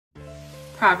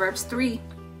Proverbs 3.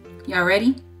 Y'all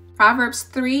ready? Proverbs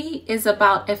 3 is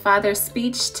about a father's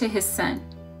speech to his son.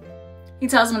 He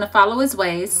tells him to follow his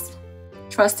ways,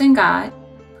 trust in God,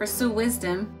 pursue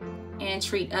wisdom, and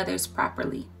treat others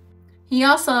properly. He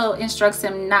also instructs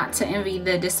him not to envy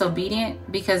the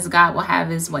disobedient because God will have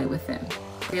his way with them.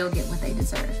 They'll get what they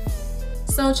deserve.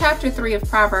 So chapter 3 of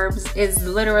Proverbs is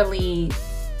literally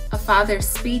a father's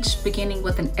speech beginning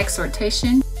with an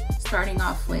exhortation, starting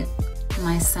off with,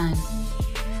 "My son."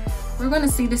 We're going to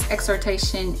see this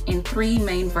exhortation in 3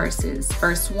 main verses,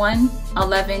 verse 1,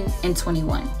 11, and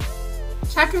 21.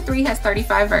 Chapter 3 has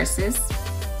 35 verses,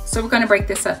 so we're going to break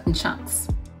this up in chunks.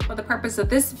 For the purpose of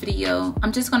this video,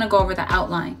 I'm just going to go over the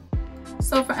outline.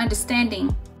 So for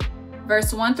understanding,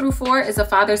 verse 1 through 4 is a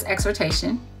father's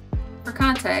exhortation. For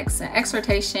context, an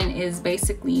exhortation is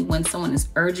basically when someone is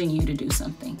urging you to do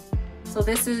something. So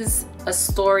this is a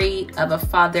story of a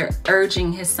father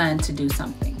urging his son to do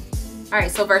something. All right,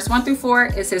 so verse 1 through 4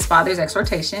 is his father's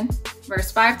exhortation.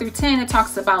 Verse 5 through 10, it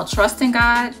talks about trusting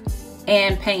God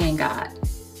and paying God.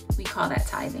 We call that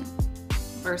tithing.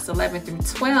 Verse 11 through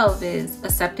 12 is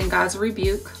accepting God's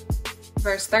rebuke.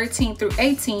 Verse 13 through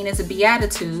 18 is a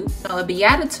beatitude. So a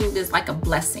beatitude is like a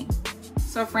blessing.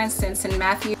 So for instance, in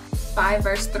Matthew 5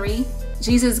 verse 3,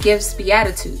 Jesus gives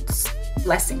beatitudes,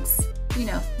 blessings. You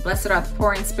know, blessed are the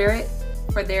poor in spirit,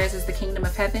 for theirs is the kingdom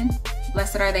of heaven.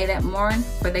 Blessed are they that mourn,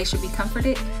 for they shall be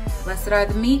comforted. Blessed are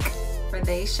the meek, for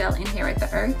they shall inherit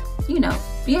the earth. You know,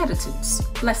 beatitudes,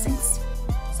 blessings.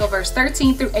 So verse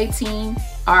 13 through 18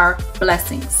 are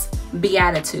blessings,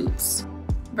 beatitudes.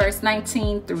 Verse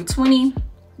 19 through 20,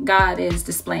 God is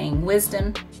displaying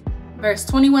wisdom. Verse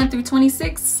 21 through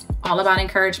 26, all about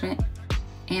encouragement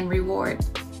and reward.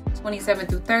 27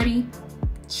 through 30,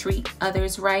 treat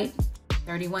others right.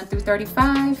 31 through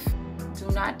 35, do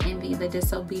not envy the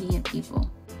disobedient people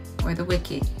or the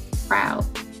wicked, proud,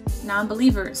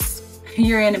 non-believers,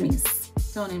 your enemies.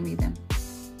 Don't envy them.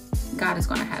 God is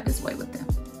going to have his way with them.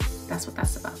 That's what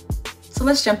that's about. So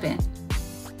let's jump in.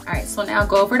 All right, so now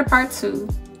go over to part 2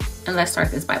 and let's start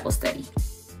this Bible study.